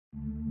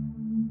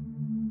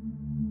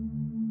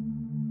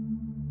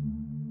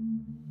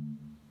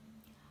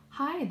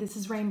Hi, this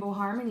is Rainbow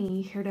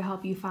Harmony, here to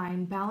help you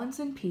find balance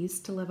and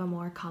peace to live a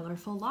more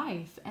colorful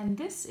life. And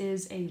this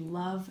is a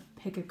love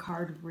pick a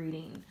card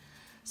reading.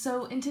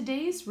 So in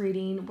today's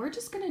reading, we're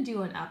just going to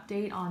do an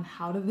update on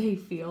how do they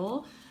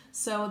feel.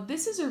 So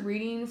this is a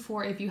reading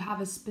for if you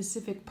have a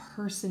specific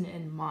person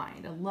in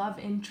mind, a love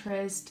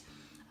interest,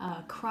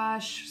 a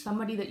crush,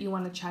 somebody that you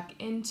want to check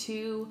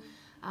into.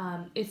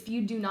 If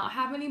you do not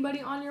have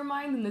anybody on your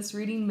mind, then this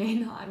reading may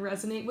not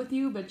resonate with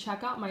you, but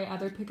check out my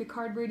other pick a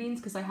card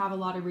readings because I have a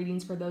lot of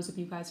readings for those of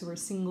you guys who are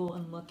single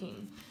and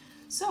looking.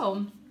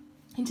 So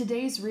in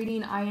today's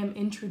reading, I am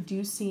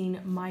introducing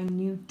my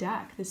new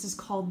deck. This is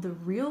called the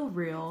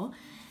Real,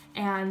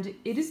 and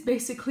it is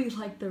basically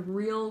like the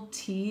real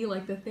tea,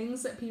 like the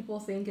things that people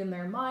think in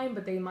their mind,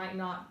 but they might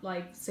not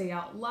like say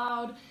out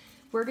loud.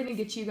 We're going to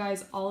get you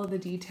guys all of the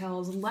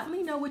details. Let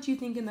me know what you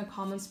think in the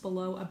comments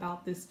below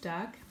about this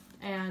deck.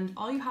 And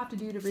all you have to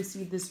do to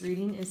receive this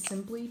reading is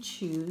simply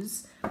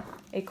choose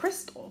a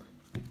crystal.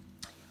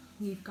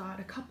 We've got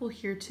a couple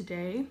here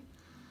today.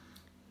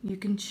 You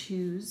can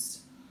choose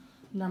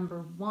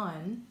number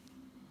 1,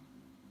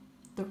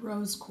 the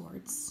rose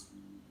quartz.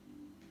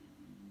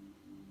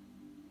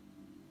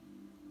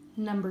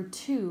 Number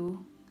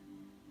 2,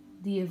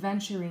 the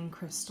aventurine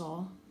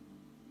crystal.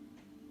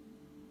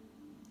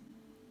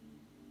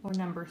 Or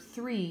number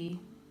 3,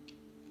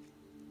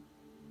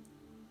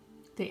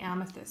 the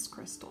amethyst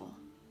crystal.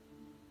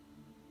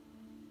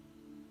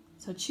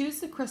 So choose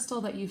the crystal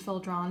that you feel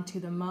drawn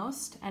to the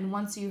most, and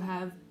once you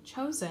have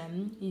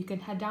chosen, you can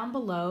head down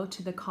below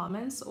to the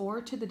comments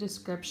or to the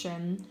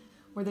description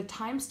where the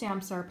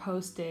timestamps are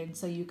posted,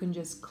 so you can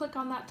just click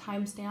on that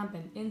timestamp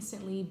and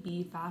instantly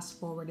be fast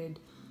forwarded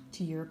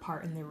to your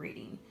part in the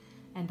reading.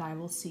 And I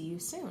will see you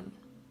soon.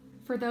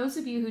 For those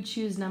of you who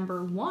choose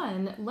number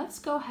 1, let's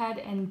go ahead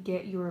and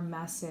get your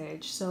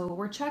message. So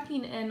we're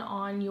checking in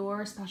on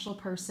your special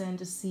person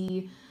to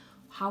see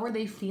how are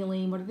they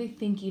feeling, what are they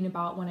thinking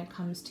about when it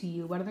comes to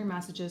you, what are their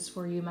messages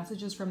for you,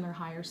 messages from their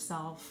higher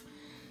self.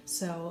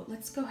 So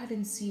let's go ahead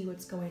and see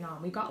what's going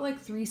on. We got like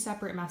 3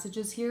 separate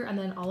messages here, and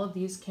then all of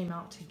these came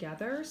out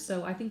together.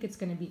 So I think it's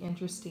going to be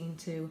interesting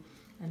to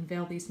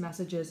unveil these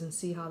messages and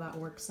see how that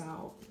works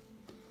out.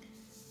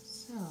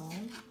 So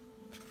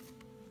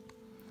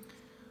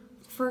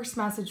first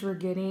message we're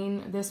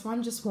getting, this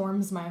one just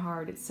warms my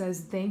heart. It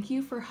says, "Thank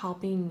you for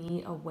helping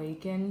me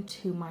awaken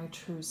to my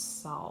true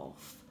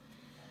self."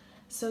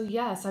 So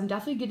yes, I'm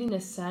definitely getting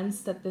a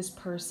sense that this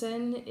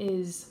person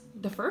is,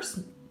 the first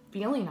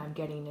feeling I'm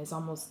getting is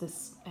almost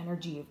this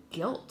energy of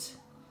guilt.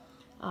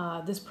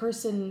 This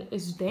person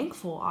is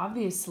thankful,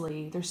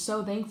 obviously. They're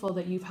so thankful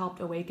that you've helped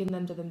awaken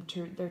them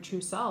to their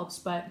true selves,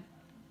 but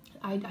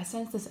I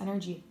sense this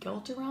energy of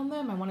guilt around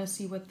them. I want to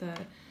see what the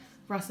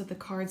rest of the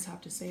cards have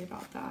to say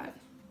about that.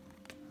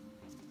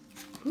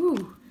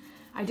 Ooh,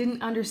 I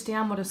didn't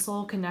understand what a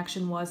soul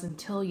connection was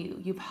until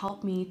you've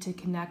helped me to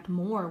connect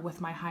more with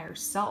my higher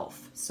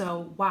self.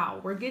 So wow,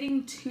 we're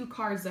getting 2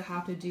 cards that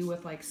have to do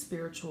with like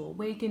spiritual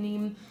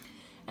awakening,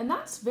 and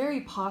that's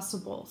very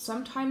possible.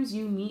 Sometimes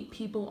you meet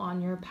people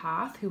on your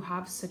path who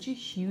have such a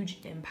huge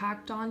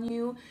impact on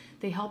you.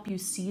 They help you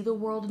see the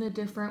world in a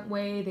different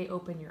way. They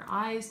open your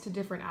eyes to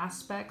different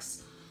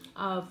aspects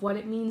of what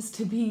it means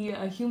to be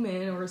a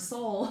human or a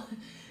soul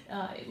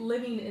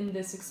living in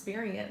this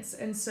experience.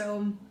 And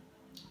so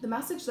the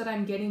message that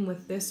I'm getting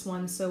with this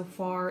one so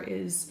far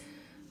is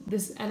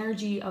this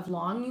energy of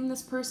longing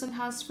this person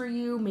has for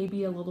you,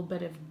 maybe a little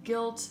bit of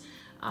guilt,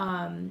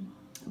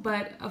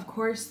 but of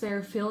course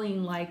they're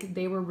feeling like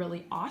they were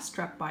really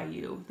awestruck by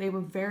you. They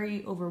were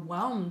very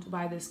overwhelmed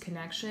by this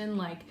connection,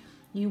 like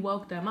you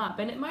woke them up.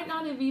 And it might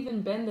not have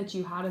even been that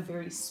you had a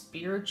very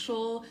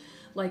spiritual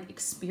like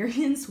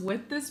experience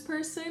with this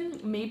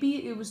person.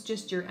 Maybe it was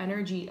just your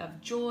energy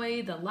of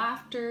joy, the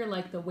laughter,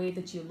 like the way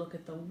that you look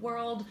at the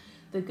world,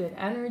 the good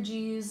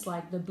energies,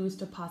 like the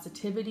boost of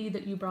positivity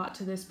that you brought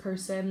to this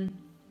person.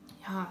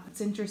 Yeah,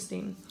 it's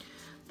interesting.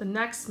 The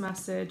next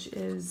message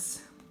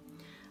is,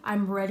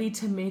 "I'm ready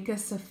to make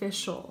us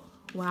official."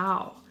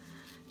 Wow.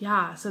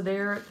 Yeah, so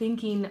they're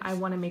thinking, I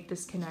want to make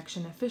this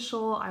connection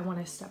official. I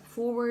want to step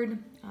forward.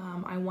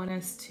 I want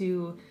us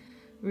to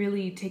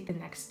really take the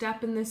next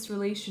step in this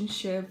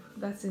relationship.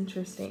 That's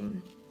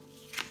interesting.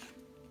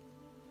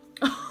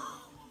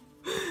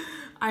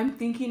 "I'm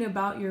thinking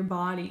about your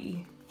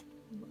body."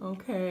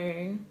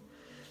 Okay.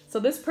 So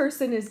this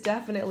person is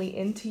definitely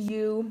into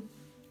you.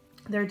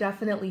 They're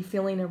definitely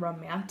feeling a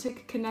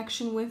romantic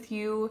connection with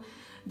you.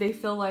 They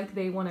feel like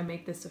they want to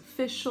make this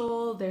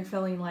official. They're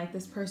feeling like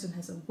this person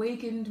has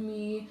awakened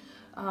me.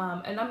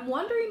 And I'm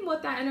wondering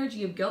what that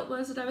energy of guilt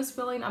was that I was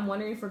feeling. I'm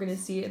wondering if we're going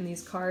to see it in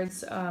these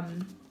cards.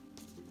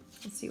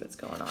 Let's see what's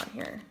going on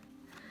here.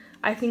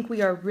 I think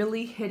we are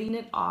really hitting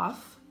it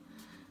off.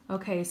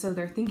 Okay, so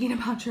they're thinking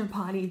about your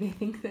body. They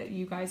think that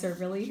you guys are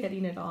really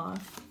hitting it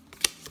off.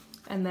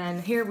 And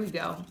then here we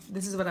go.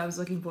 This is what I was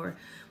looking for.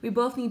 "We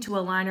both need to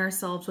align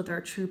ourselves with our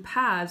true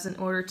paths in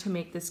order to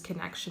make this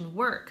connection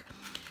work."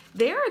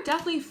 they're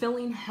definitely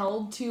feeling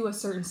held to a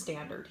certain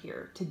standard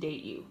here to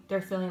date you.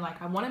 They're feeling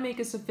like, I want to make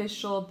this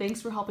official.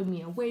 Thanks for helping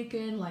me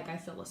awaken. Like, I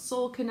feel a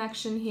soul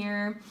connection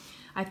here.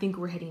 I think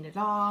we're hitting it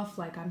off.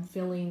 Like, I'm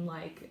feeling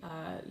like,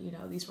 you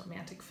know, these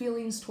romantic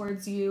feelings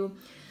towards you.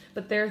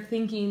 But they're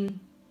thinking,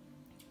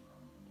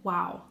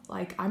 wow,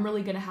 like, I'm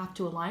really going to have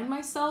to align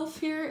myself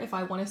here if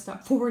I want to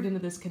step forward into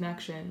this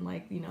connection.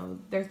 Like, you know,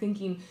 they're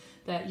thinking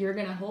that you're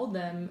going to hold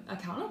them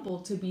accountable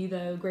to be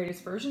the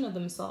greatest version of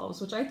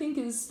themselves, which I think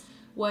is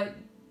what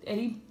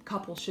any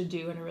couple should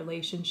do in a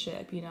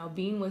relationship. You know,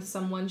 being with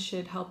someone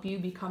should help you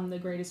become the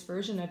greatest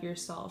version of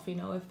yourself. You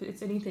know, if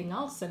it's anything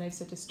else, then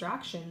it's a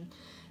distraction.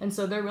 And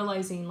so they're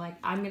realizing, like,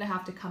 I'm going to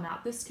have to come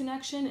at this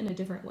connection in a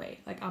different way.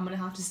 Like, I'm going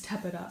to have to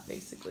step it up,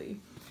 basically.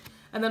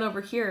 And then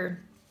over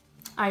here,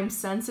 I'm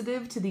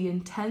sensitive to the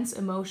intense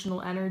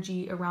emotional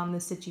energy around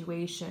this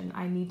situation.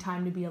 I need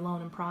time to be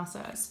alone and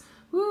process.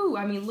 Woo!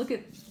 I mean, look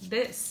at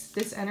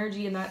this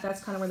energy, and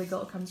that's kind of where the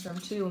guilt comes from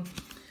too.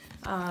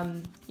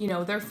 You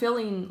know, they're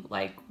feeling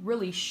like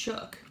really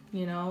shook.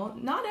 You know,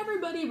 not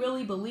everybody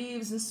really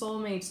believes in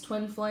soulmates,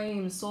 twin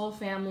flames, soul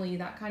family,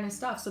 that kind of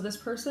stuff. So this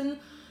person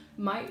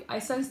I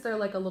sense they're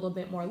like a little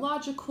bit more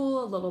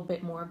logical, a little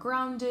bit more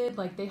grounded.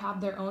 Like, they have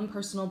their own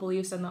personal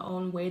beliefs and the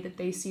own way that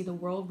they see the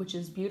world, which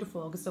is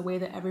beautiful, because the way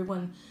that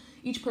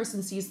each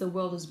person sees the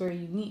world is very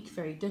unique,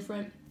 very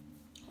different.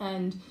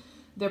 And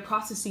they're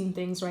processing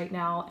things right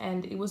now,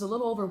 and it was a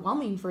little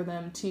overwhelming for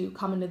them to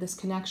come into this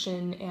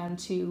connection and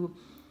to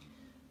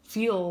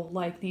feel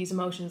like these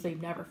emotions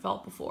they've never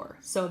felt before.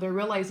 So they're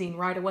realizing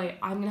right away,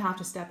 I'm gonna have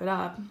to step it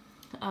up.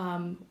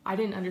 I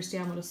didn't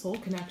understand what a soul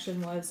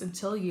connection was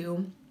until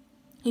you've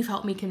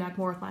helped me connect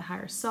more with my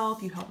higher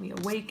self. You helped me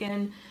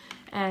awaken,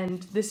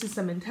 and this is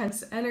some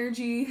intense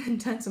energy,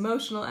 intense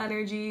emotional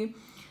energy.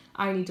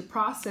 I need to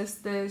process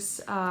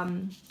this. I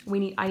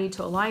need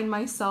to align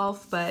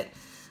myself, but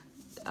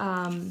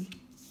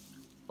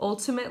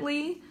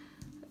ultimately,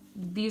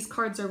 these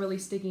cards are really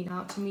sticking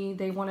out to me.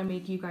 They want to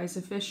make you guys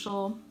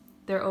official.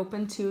 They're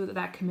open to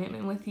that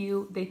commitment with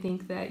you. They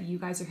think that you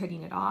guys are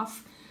hitting it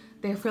off.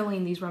 They're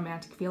feeling these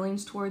romantic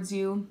feelings towards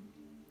you.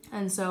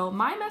 And so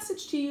my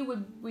message to you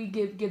would be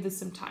give this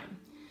some time.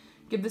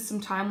 Give this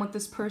some time with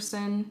this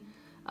person.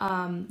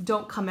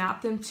 Don't come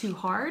at them too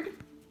hard.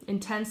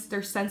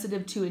 They're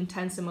sensitive to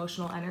intense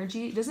emotional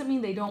energy. It doesn't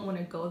mean they don't want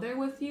to go there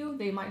with you.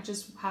 They might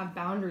just have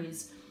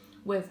boundaries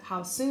with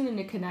how soon in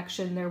a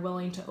connection they're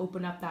willing to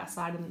open up that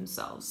side of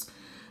themselves.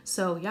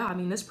 So yeah, I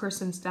mean, this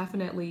person's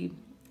definitely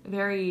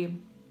very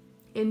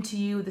into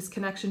you. This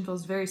connection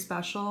feels very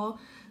special.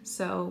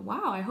 So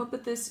wow, I hope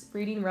that this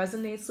reading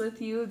resonates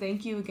with you.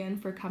 Thank you again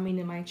for coming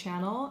to my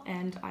channel,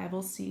 and I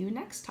will see you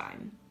next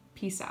time.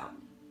 Peace out.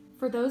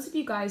 For those of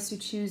you guys who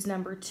choose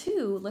number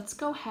 2, let's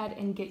go ahead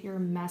and get your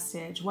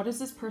message. What does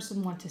this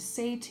person want to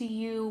say to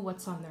you?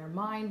 What's on their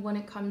mind when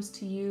it comes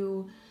to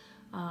you?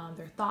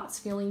 Their thoughts,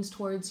 feelings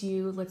towards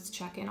you. Let's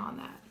check in on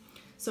that.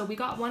 So we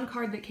got one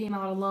card that came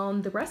out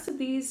alone. The rest of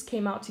these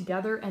came out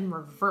together and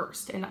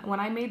reversed. And when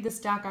I made this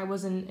deck, I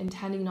wasn't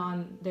intending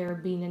on there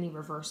being any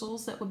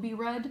reversals that would be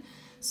read.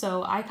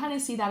 So I kind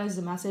of see that as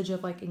a message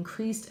of like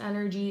increased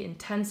energy,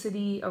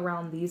 intensity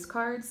around these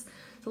cards.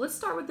 So let's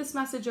start with this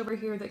message over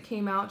here that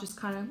came out just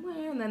kind of,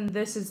 and then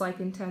this is like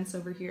intense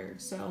over here.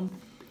 So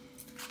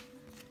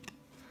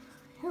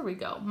here we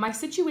go. My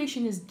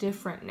situation is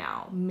different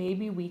now.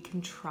 Maybe we can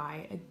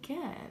try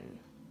again.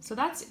 So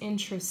that's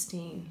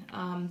interesting.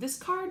 This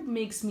card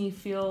makes me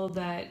feel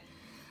that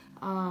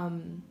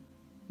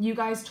you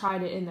guys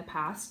tried it in the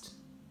past.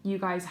 You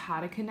guys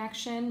had a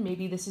connection.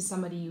 Maybe this is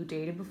somebody you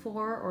dated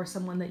before or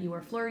someone that you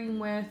were flirting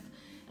with,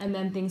 and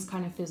then things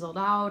kind of fizzled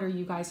out, or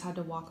you guys had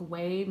to walk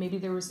away. Maybe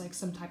there was like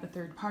some type of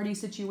third party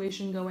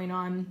situation going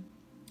on.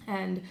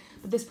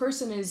 But this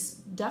person is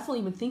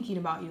definitely been thinking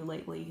about you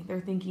lately. They're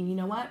thinking, you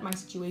know what, my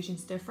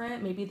situation's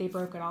different. Maybe they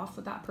broke it off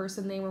with that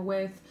person they were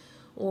with,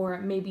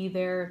 or maybe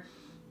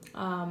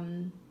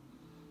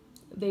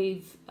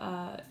they've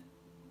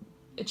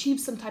achieved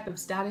some type of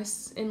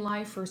status in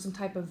life or some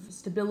type of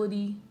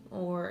stability,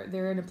 or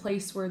they're in a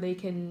place where they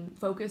can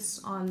focus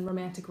on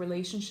romantic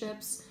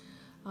relationships.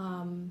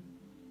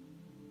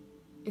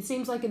 It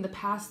seems like in the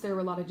past there were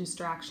a lot of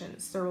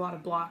distractions. There were a lot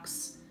of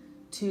blocks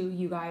to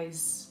you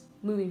guys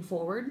moving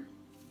forward.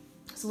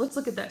 So let's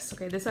look at this.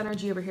 Okay, this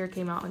energy over here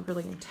came out like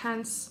really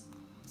intense.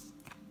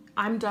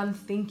 I'm done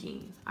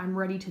thinking. I'm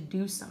ready to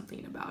do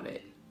something about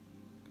it.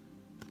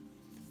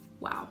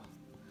 Wow.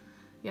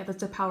 Yeah,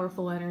 that's a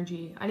powerful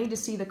energy. I need to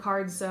see the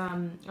cards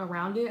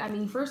around it. I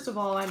mean, first of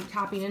all, I'm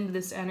tapping into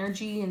this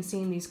energy and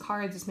seeing these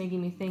cards. It's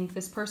making me think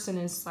this person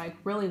is like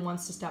really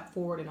wants to step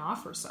forward and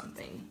offer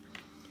something.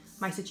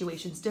 My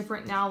situation's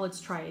different now.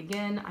 Let's try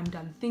again. I'm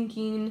done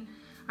thinking.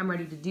 I'm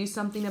ready to do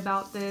something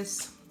about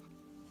this.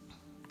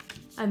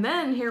 And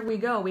then here we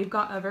go. We've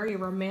got a very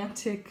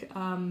romantic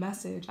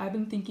message. I've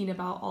been thinking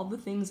about all the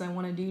things I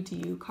want to do to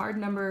you. Card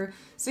number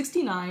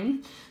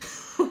 69.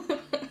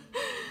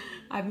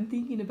 I've been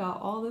thinking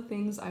about all the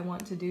things I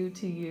want to do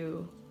to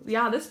you.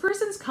 Yeah, this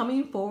person's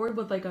coming forward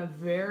with like a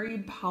very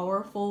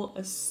powerful,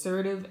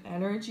 assertive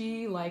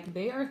energy. Like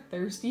they are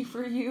thirsty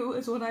for you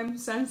is what I'm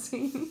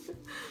sensing.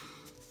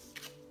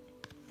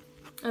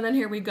 And then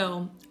here we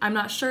go. I'm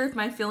not sure if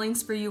my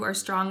feelings for you are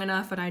strong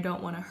enough and I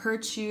don't want to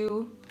hurt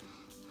you.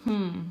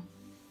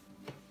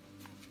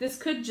 This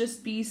could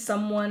just be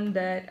someone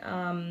that,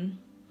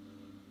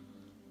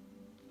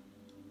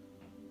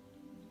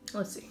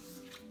 let's see.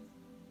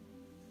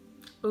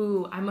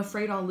 Ooh, I'm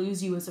afraid I'll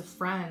lose you as a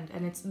friend,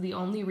 and it's the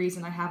only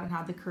reason I haven't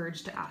had the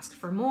courage to ask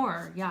for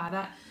more.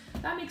 Yeah,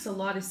 that makes a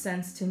lot of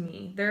sense to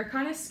me. They're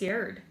kind of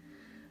scared.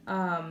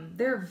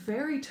 They're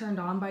very turned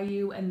on by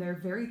you, and they're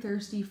very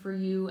thirsty for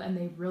you, and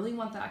they really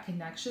want that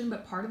connection,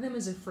 but part of them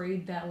is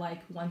afraid that like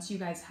once you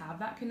guys have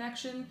that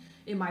connection,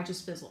 it might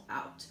just fizzle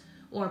out.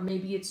 Or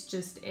maybe it's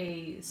just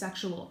a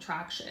sexual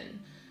attraction.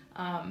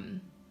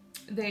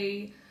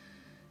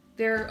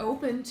 They're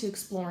open to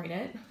exploring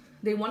it.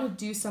 They want to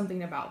do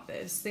something about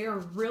this. They are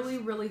really,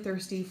 really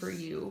thirsty for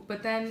you.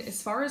 But then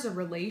as far as a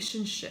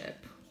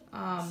relationship,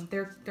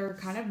 they're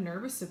kind of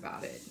nervous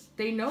about it.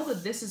 They know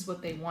that this is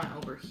what they want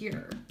over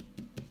here.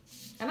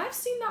 And I've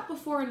seen that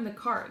before in the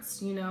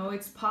cards, you know,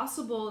 it's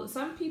possible.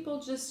 Some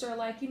people just are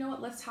like, you know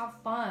what, let's have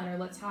fun or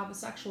let's have a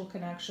sexual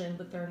connection,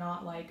 but they're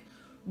not like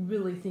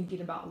really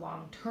thinking about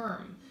long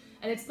term.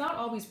 And it's not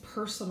always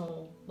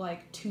personal,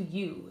 like to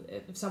you.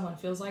 If someone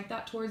feels like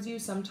that towards you,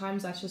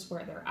 sometimes that's just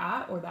where they're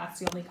at, or that's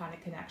the only kind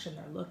of connection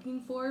they're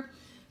looking for.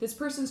 This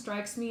person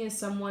strikes me as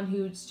someone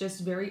who's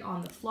just very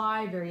on the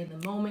fly, very in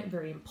the moment,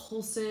 very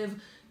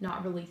impulsive,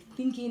 not really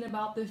thinking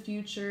about the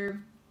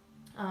future.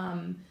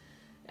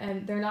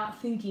 And they're not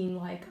thinking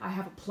like, I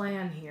have a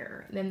plan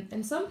here.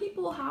 And some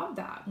people have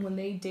that when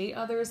they date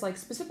others, like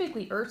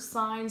specifically earth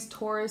signs,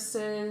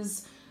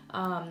 Tauruses,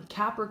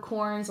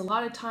 Capricorns. A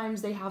lot of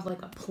times they have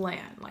like a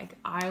plan, like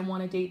I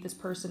want to date this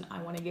person,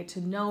 I want to get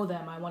to know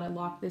them, I want to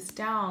lock this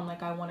down,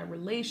 like I want a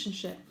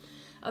relationship.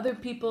 Other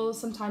people,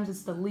 sometimes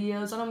it's the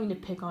Leos. I don't mean to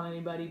pick on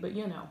anybody, but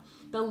you know,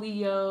 the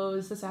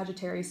Leos, the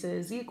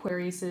Sagittariuses, the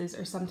Aquariuses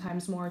are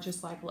sometimes more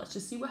just like, let's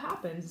just see what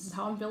happens. This is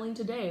how I'm feeling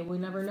today. We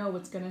never know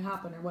what's going to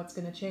happen or what's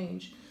going to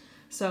change.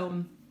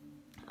 So,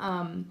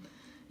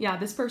 yeah,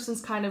 this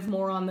person's kind of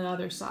more on the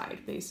other side,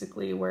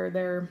 basically, where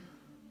they're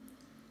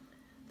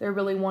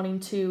really wanting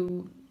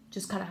to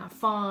just kind of have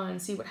fun,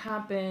 see what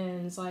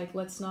happens. Like,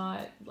 let's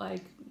not,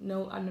 like,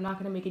 no, I'm not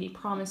going to make any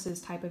promises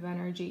type of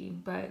energy.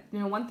 But, you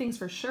know, one thing's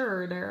for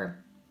sure,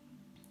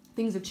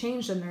 things have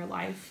changed in their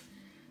life.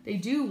 They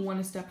do want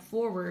to step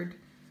forward.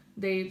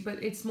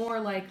 But it's more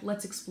like,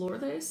 let's explore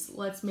this.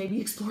 Let's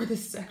maybe explore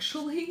this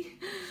sexually.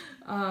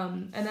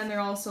 And then they're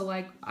also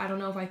like, I don't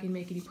know if I can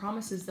make any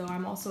promises, though.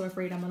 I'm also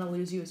afraid I'm going to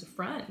lose you as a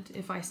friend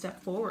if I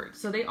step forward.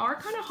 So they are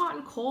kind of hot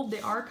and cold.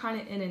 They are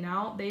kind of in and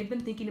out. They've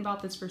been thinking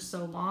about this for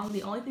so long.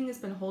 The only thing that's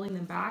been holding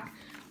them back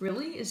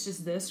really is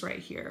just this right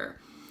here.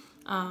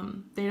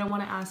 They don't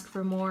want to ask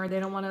for more. They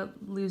don't want to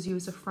lose you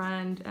as a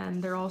friend.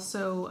 And they're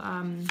also,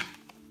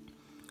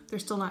 they're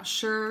still not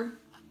sure,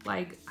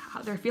 like,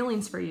 how their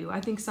feelings for you.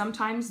 I think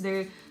sometimes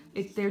they're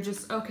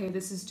just, okay,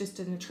 this is just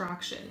an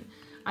attraction.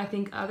 I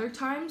think other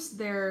times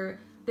they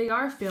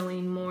are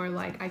feeling more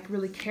like, I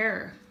really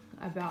care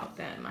about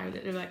them.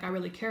 They're like, I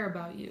really care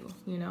about you,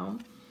 you know?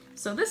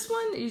 So this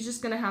one is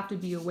just going to have to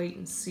be a wait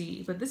and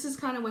see. But this is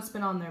kind of what's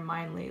been on their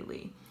mind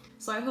lately.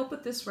 So I hope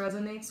that this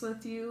resonates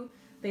with you.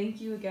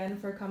 Thank you again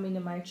for coming to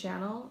my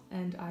channel,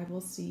 and I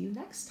will see you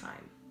next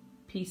time.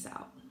 Peace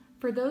out.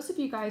 For those of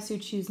you guys who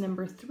choose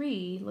number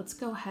 3, let's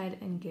go ahead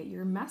and get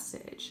your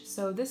message.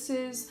 So this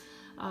is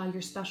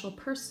your special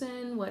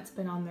person, what's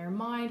been on their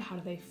mind, how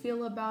do they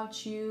feel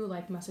about you,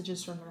 like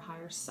messages from their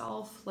higher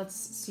self. Let's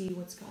see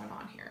what's going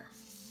on here.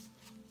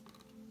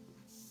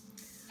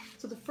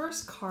 So the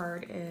first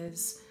card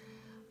is,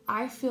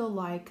 I feel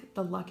like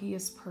the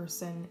luckiest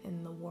person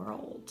in the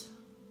world.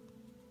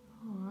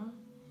 Aww.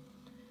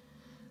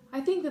 I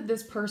think that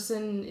this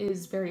person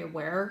is very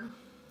aware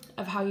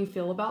of how you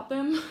feel about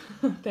them.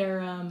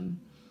 They're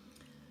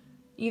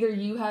either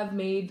you have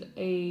made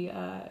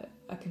a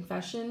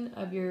confession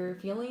of your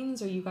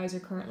feelings, or you guys are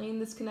currently in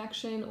this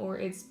connection, or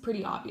it's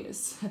pretty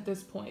obvious at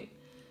this point.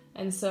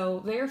 And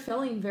so they're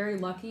feeling very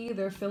lucky.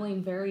 They're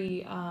feeling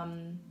very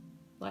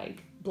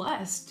like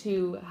blessed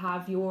to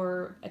have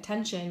your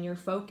attention, your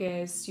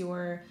focus,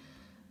 your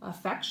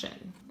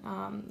affection.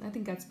 I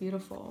think that's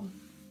beautiful.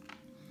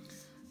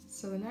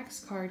 So the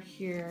next card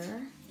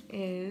here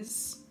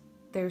is,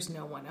 there's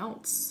no one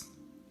else.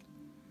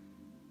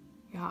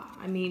 Yeah,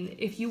 I mean,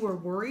 if you were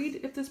worried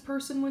if this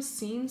person was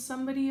seeing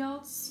somebody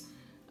else,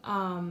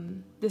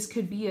 this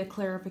could be a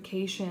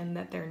clarification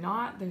that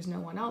there's no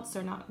one else,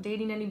 they're not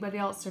dating anybody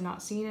else, they're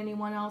not seeing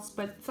anyone else.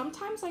 But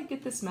sometimes I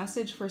get this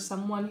message for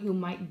someone who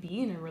might be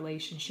in a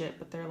relationship,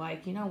 but they're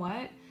like, you know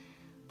what?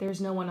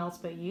 There's no one else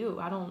but you.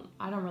 I don't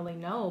really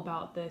know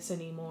about this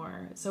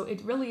anymore. So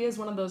it really is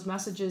one of those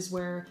messages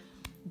where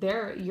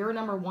you're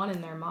number one in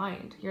their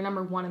mind. You're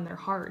number one in their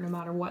heart, no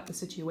matter what the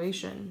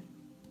situation.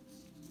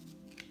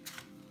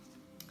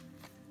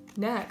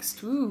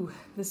 Next, ooh,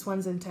 this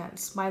one's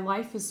intense. My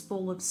life is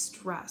full of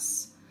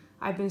stress.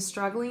 I've been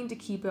struggling to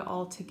keep it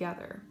all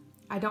together.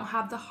 I don't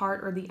have the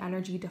heart or the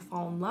energy to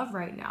fall in love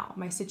right now.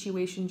 My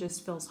situation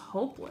just feels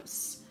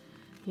hopeless.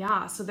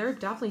 Yeah, so they're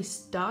definitely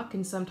stuck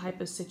in some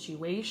type of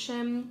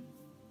situation.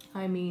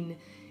 I mean,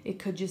 it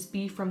could just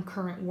be from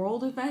current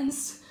world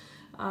events.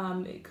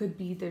 It could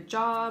be their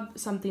job,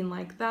 something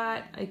like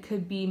that. It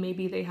could be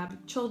maybe they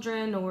have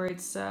children, or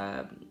it's,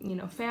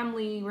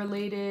 family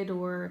related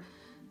or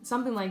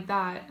something like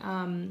that.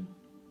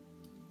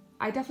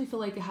 I definitely feel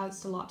like it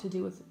has a lot to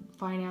do with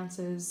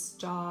finances,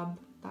 job,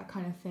 that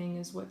kind of thing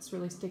is what's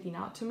really sticking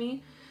out to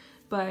me.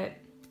 But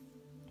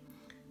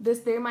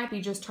they might be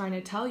just trying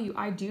to tell you,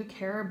 I do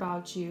care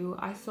about you.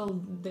 I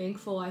feel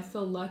thankful. I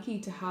feel lucky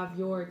to have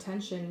your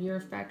attention, your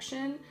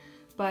affection.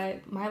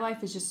 But my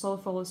life is just so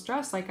full of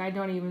stress. Like, I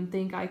don't even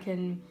think I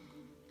can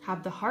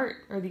have the heart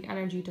or the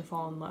energy to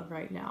fall in love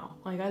right now.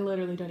 Like, I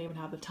literally don't even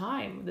have the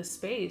time, the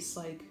space.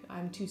 Like,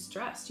 I'm too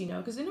stressed,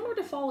 because in order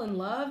to fall in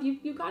love,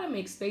 you got to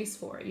make space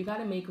for it. You got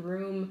to make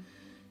room.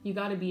 You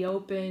got to be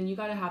open. You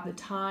got to have the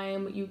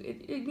time.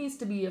 It needs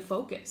to be a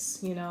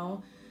focus,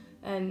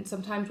 And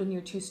sometimes when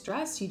you're too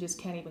stressed, you just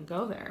can't even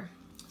go there.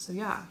 So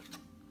yeah.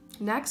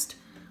 Next,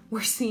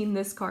 we're seeing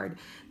this card.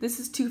 This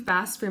is too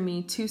fast for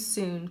me, too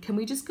soon. Can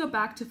we just go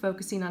back to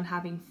focusing on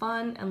having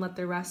fun and let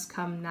the rest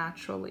come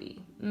naturally?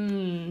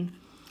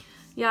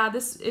 Yeah,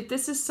 if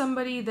this is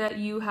somebody that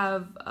you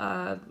have,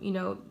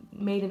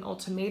 made an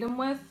ultimatum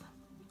with,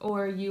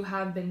 or you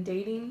have been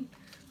dating,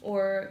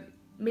 or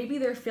maybe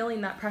they're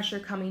feeling that pressure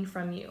coming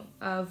from you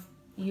of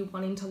you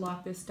wanting to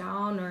lock this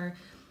down, or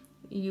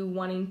you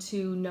wanting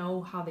to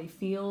know how they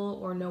feel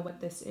or know what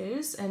this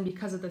is. And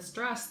because of the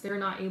stress, they're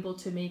not able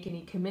to make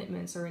any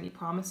commitments or any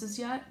promises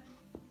yet.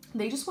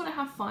 They just want to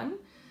have fun.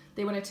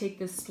 They want to take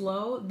this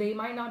slow. They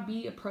might not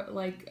be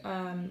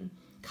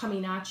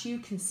coming at you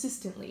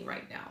consistently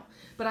right now.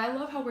 But I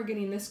love how we're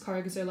getting this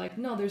card, because they're like,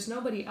 no, there's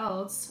nobody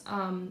else.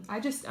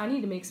 I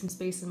need to make some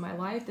space in my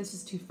life. This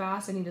is too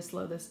fast. I need to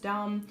slow this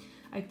down.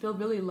 I feel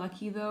really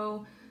lucky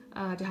though,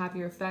 to have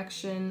your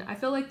affection. I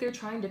feel like they're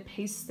trying to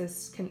pace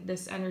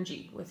this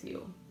energy with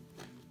you.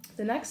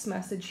 The next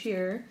message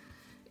here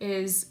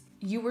is,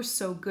 you were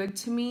so good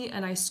to me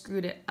and I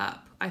screwed it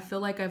up. I feel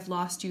like I've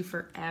lost you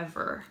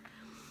forever.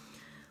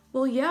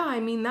 Well, yeah, I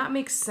mean, that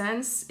makes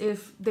sense.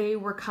 If they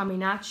were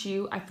coming at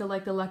you, I feel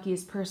like the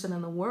luckiest person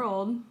in the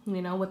world,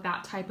 with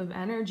that type of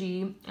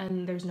energy,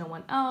 and there's no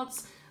one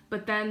else.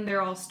 But then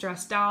they're all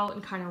stressed out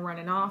and kind of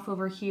running off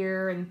over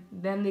here. And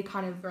then they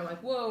kind of are like,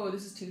 whoa,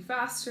 this is too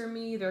fast for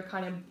me. They're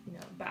kind of,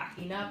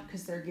 backing up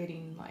because they're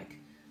getting like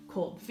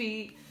cold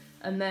feet.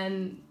 And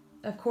then,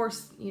 of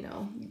course,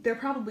 they're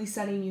probably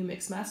sending you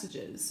mixed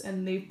messages.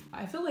 And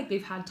I feel like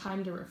they've had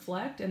time to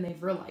reflect, and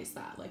they've realized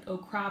that, like, oh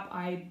crap,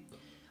 I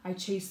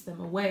chased them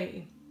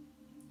away.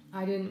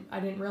 I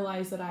didn't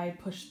realize that I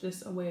pushed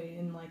this away.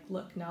 And like,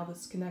 look, now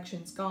this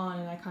connection's gone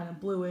and I kind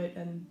of blew it.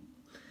 And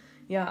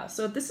yeah,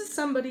 so if this is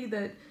somebody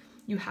that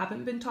you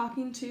haven't been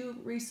talking to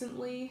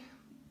recently,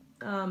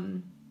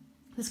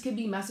 this could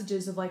be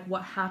messages of like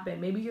what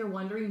happened. Maybe you're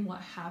wondering what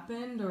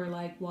happened, or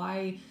like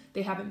why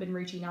they haven't been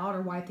reaching out,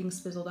 or why things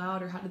fizzled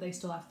out, or how do they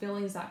still have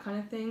feelings, that kind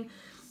of thing.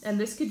 And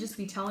this could just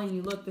be telling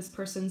you, look, this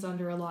person's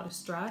under a lot of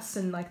stress,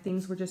 and like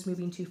things were just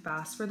moving too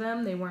fast for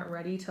them. They weren't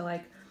ready to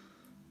like,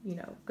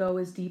 go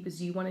as deep as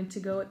you wanted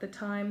to go at the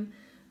time.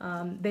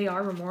 They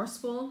are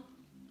remorseful.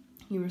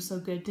 You were so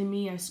good to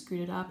me. I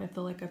screwed it up. I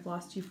feel like I've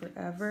lost you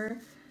forever.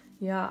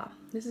 Yeah,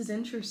 this is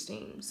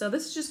interesting. So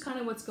this is just kind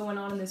of what's going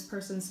on in this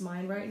person's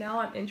mind right now.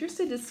 I'm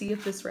interested to see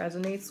if this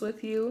resonates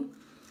with you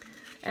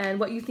and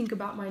what you think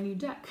about my new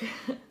deck.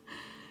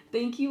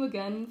 Thank you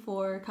again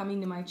for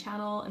coming to my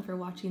channel and for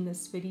watching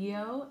this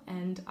video,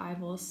 and I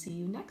will see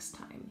you next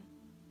time.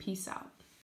 Peace out.